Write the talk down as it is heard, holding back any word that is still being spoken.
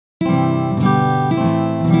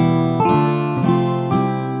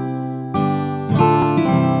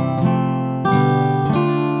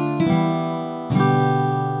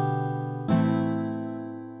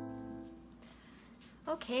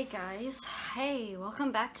guys, hey,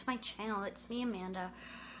 welcome back to my channel. It's me, Amanda.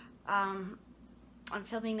 I'm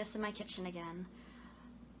filming this in my kitchen again.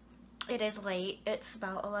 It is late. It's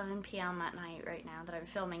about 11 p.m. at night right now that I'm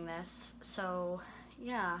filming this. So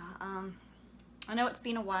yeah, I know it's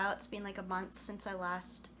been a while. It's been like a month since I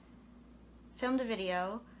last filmed a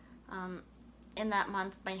video. In that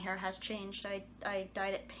month my hair has changed. I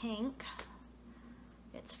dyed it pink.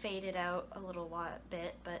 It's faded out a little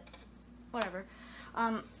bit, but whatever.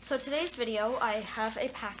 So today's video, I have a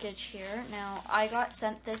package here. Now, I got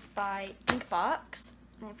sent this by Inkbox.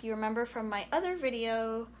 And if you remember from my other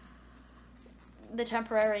video, the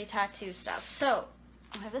temporary tattoo stuff. So,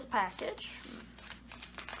 I have this package.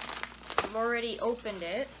 I've already opened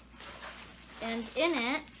it. And in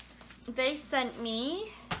it, they sent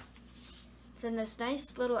me, it's in this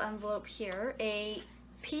nice little envelope here, a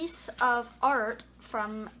piece of art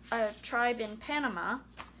from a tribe in Panama.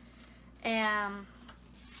 And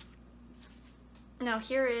now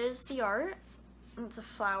here is the art. It's a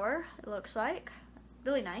flower, it looks like.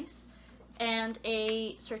 Really nice. And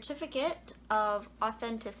a certificate of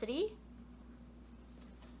authenticity.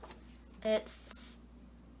 It's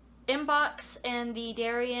Inkbox and the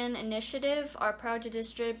Darien Initiative are proud to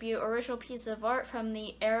distribute original pieces of art from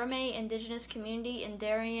the Arame indigenous community in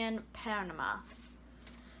Darien, Panama.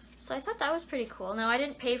 So I thought that was pretty cool. Now I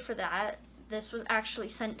didn't pay for that. This was actually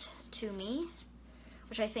sent to me,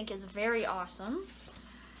 which I think is very awesome.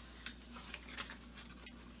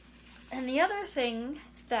 And the other thing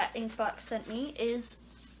that Inkbox sent me is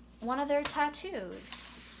one of their tattoos.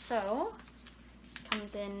 So,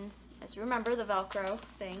 comes in, as you remember, the Velcro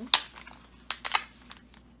thing.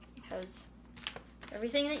 It has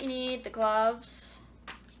everything that you need, the gloves,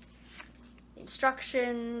 the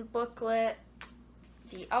instruction booklet,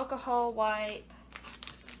 the alcohol wipe,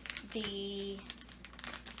 the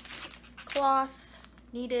cloth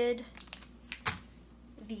needed,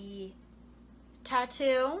 the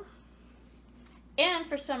tattoo, and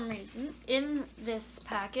for some reason in this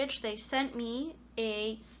package they sent me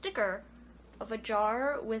a sticker of a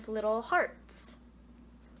jar with little hearts.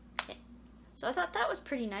 So I thought that was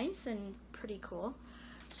pretty nice and pretty cool.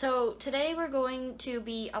 So today we're going to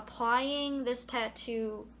be applying this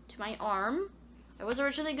tattoo to my arm. I was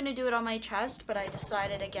originally going to do it on my chest, but I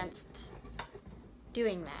decided against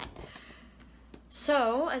doing that.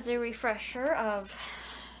 So, as a refresher of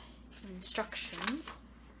instructions,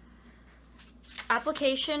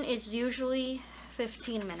 application is usually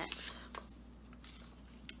 15 minutes.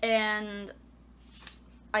 And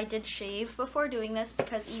I did shave before doing this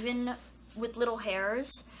because even with little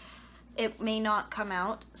hairs, it may not come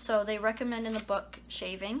out. So they recommend in the book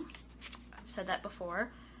shaving. I've said that before.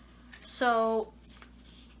 So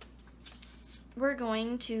we're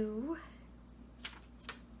going to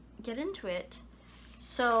get into it.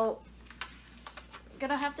 So I'm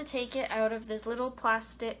gonna have to take it out of this little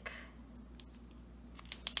plastic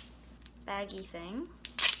baggy thing.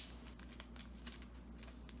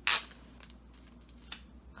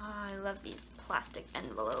 Oh, I love these plastic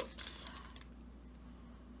envelopes.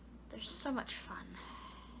 They're so much fun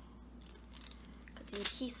because the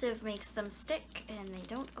adhesive makes them stick and they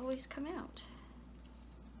don't always come out.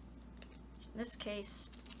 In this case,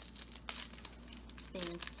 it's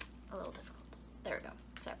being a little difficult. There we go.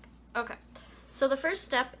 Sorry. Okay. So the first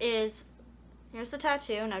step is, here's the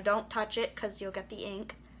tattoo. Now don't touch it because you'll get the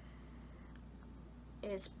ink.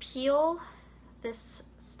 Is peel this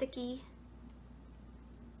sticky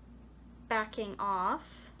backing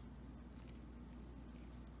off.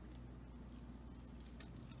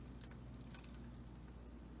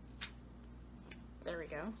 There we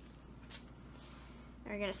go.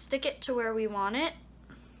 We're going to stick it to where we want it.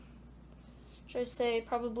 Should I say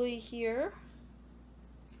probably here?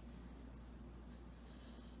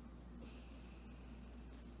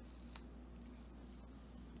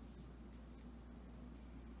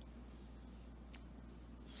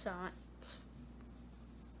 So it's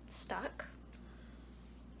stuck.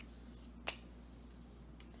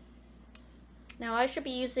 Now I should be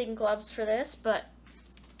using gloves for this, but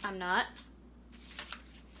I'm not.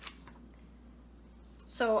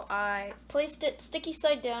 So I placed it sticky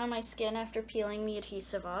side down on my skin after peeling the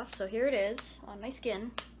adhesive off. So here it is on my skin.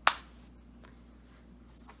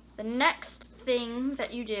 The next thing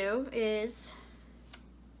that you do is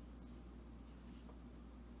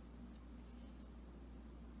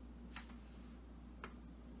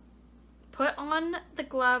put on the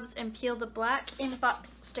gloves and peel the black Inkbox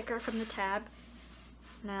sticker from the tab.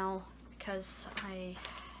 Now, because I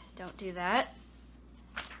don't do that,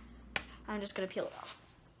 I'm just going to peel it off.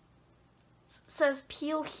 So it says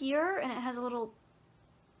peel here, and it has a little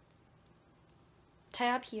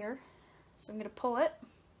tab here. So I'm going to pull it.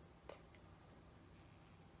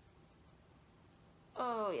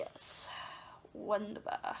 Oh yes,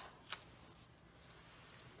 wunderbar.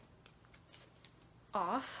 It's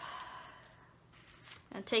off.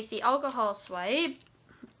 And take the alcohol swipe.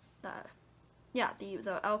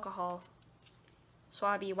 The alcohol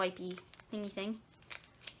swabby wipey thingy thing.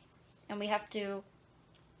 And we have to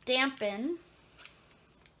dampen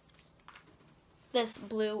this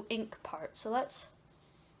blue ink part. So let's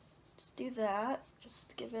just do that.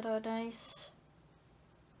 Just give it a nice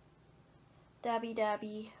dabby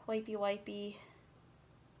dabby, wipey wipey.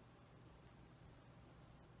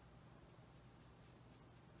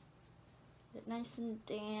 Get it nice and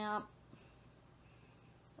damp.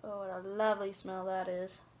 Oh, what a lovely smell that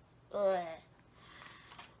is. Ugh.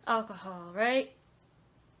 Alcohol, right?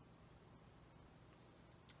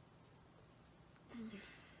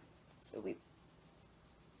 So we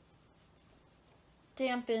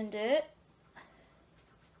dampened it.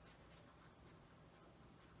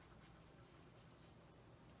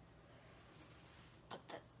 Put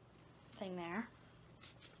that thing there.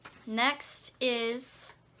 Next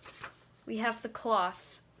is we have the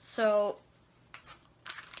cloth. So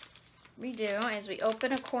we do is we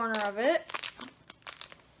open a corner of it,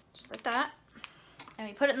 just like that, and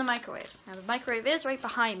we put it in the microwave. Now the microwave is right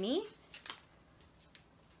behind me.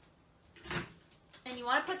 And you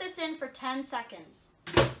want to put this in for 10 seconds.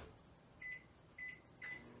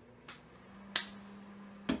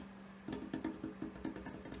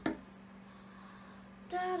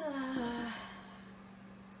 Da-da.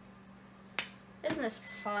 Isn't this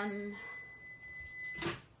fun?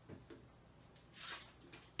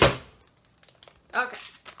 Okay,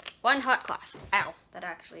 one hot cloth. Ow, that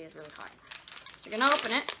actually is really hot. So you're gonna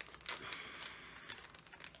open it.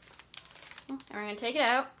 And we're gonna take it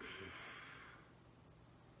out.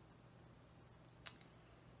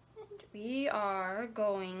 And we are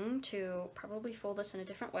going to probably fold this in a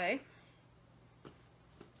different way.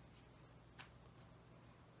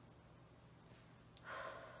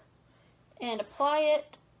 And apply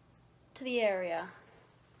it to the area.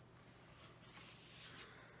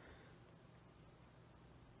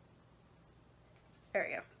 There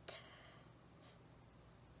we go.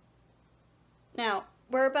 Now,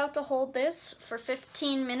 we're about to hold this for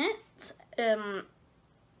 15 minutes. The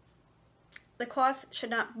cloth should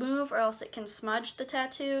not move or else it can smudge the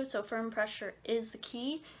tattoo, so firm pressure is the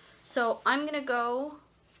key. So I'm gonna go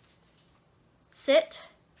sit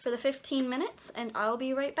for the 15 minutes and I'll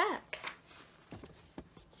be right back.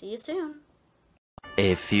 See you soon.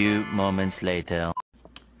 A few moments later.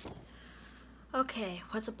 Okay,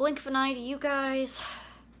 what's a blink of an eye to you guys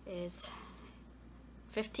is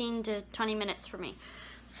 15 to 20 minutes for me.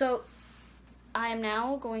 So I am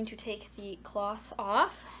now going to take the cloth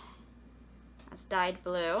off. It's dyed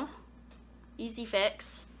blue. Easy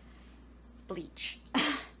fix. Bleach.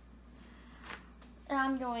 And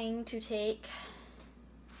I'm going to take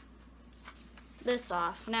this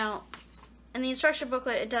off. Now, in the instruction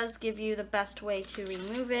booklet, it does give you the best way to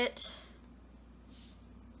remove it.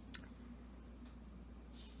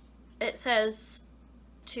 It says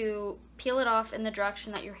to peel it off in the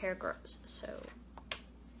direction that your hair grows. So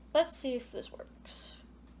let's see if this works.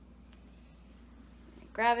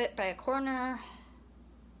 Grab it by a corner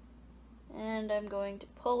and I'm going to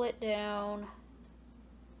pull it down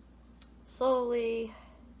slowly.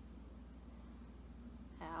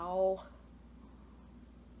 Ow.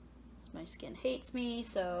 My skin hates me,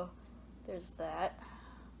 so there's that.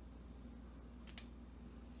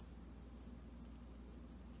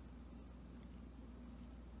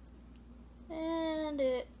 And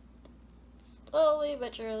it slowly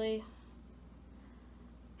but surely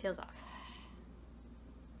peels off.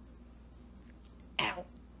 Ow.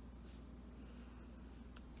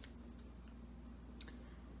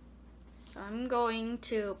 So I'm going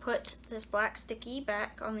to put this black sticky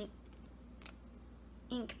back on the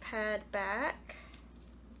ink pad back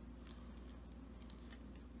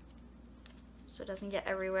so it doesn't get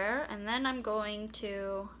everywhere, and then I'm going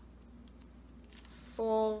to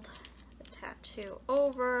fold the tattoo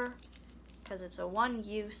over because it's a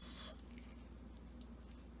one-use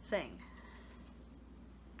thing.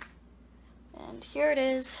 And here it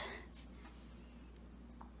is.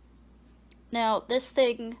 Now this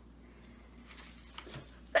thing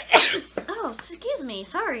oh, excuse me,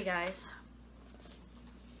 sorry guys.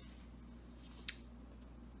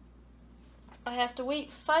 I have to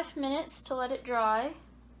wait 5 minutes to let it dry.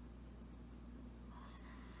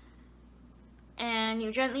 And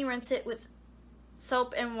you gently rinse it with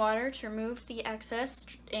soap and water to remove the excess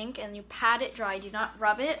ink, and you pat it dry. Do not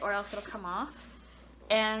rub it or else it'll come off.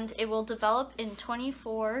 and it will develop in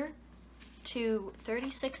 24 to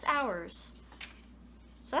 36 hours.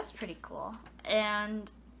 So that's pretty cool.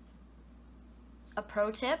 And a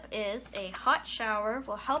pro tip is a hot shower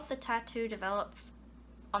will help the tattoo develop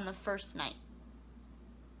on the first night.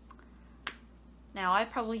 Now I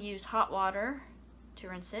probably use hot water to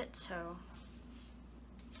rinse it, so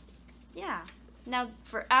yeah. Now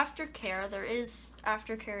for aftercare, there is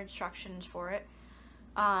aftercare instructions for it.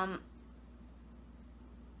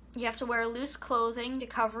 You have to wear loose clothing to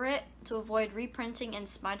cover it to avoid reprinting and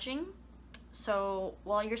smudging. So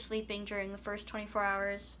while you're sleeping during the first 24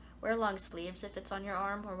 hours, wear long sleeves if it's on your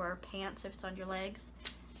arm, or wear pants if it's on your legs.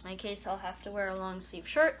 In my case, I'll have to wear a long sleeve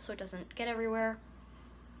shirt so it doesn't get everywhere,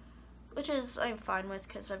 which is I'm fine with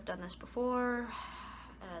because I've done this before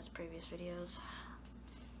as previous videos.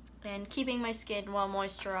 And keeping my skin well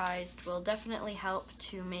moisturized will definitely help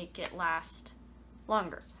to make it last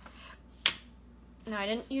longer. Now, I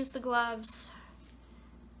didn't use the gloves.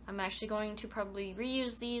 I'm actually going to probably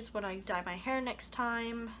reuse these when I dye my hair next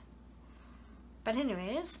time. But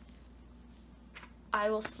anyways,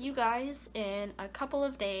 I will see you guys in a couple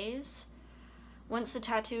of days once the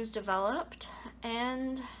tattoo's developed,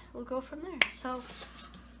 and we'll go from there. So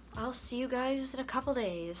I'll see you guys in a couple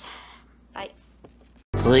days. Bye.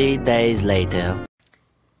 3 days later.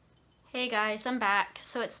 Hey guys, I'm back.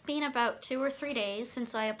 So it's been about 2 or 3 days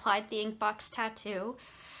since I applied the Inkbox tattoo,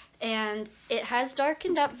 and it has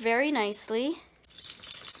darkened up very nicely.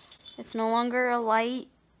 It's no longer a light,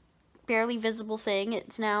 barely visible thing.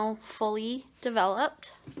 It's now fully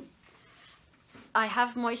developed. I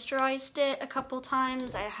have moisturized it a couple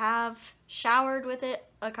times. I have showered with it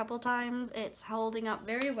a couple times. It's holding up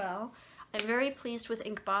very well. I'm very pleased with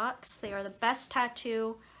Inkbox. They are the best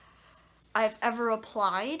tattoo I've ever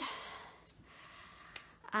applied.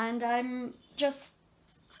 And I'm just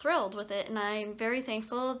thrilled with it, and I'm very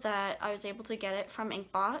thankful that I was able to get it from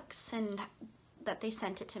Inkbox and that they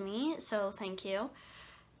sent it to me, so thank you.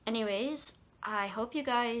 Anyways, I hope you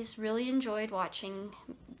guys really enjoyed watching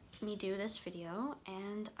me do this video,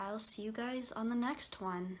 and I'll see you guys on the next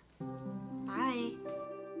one. Bye!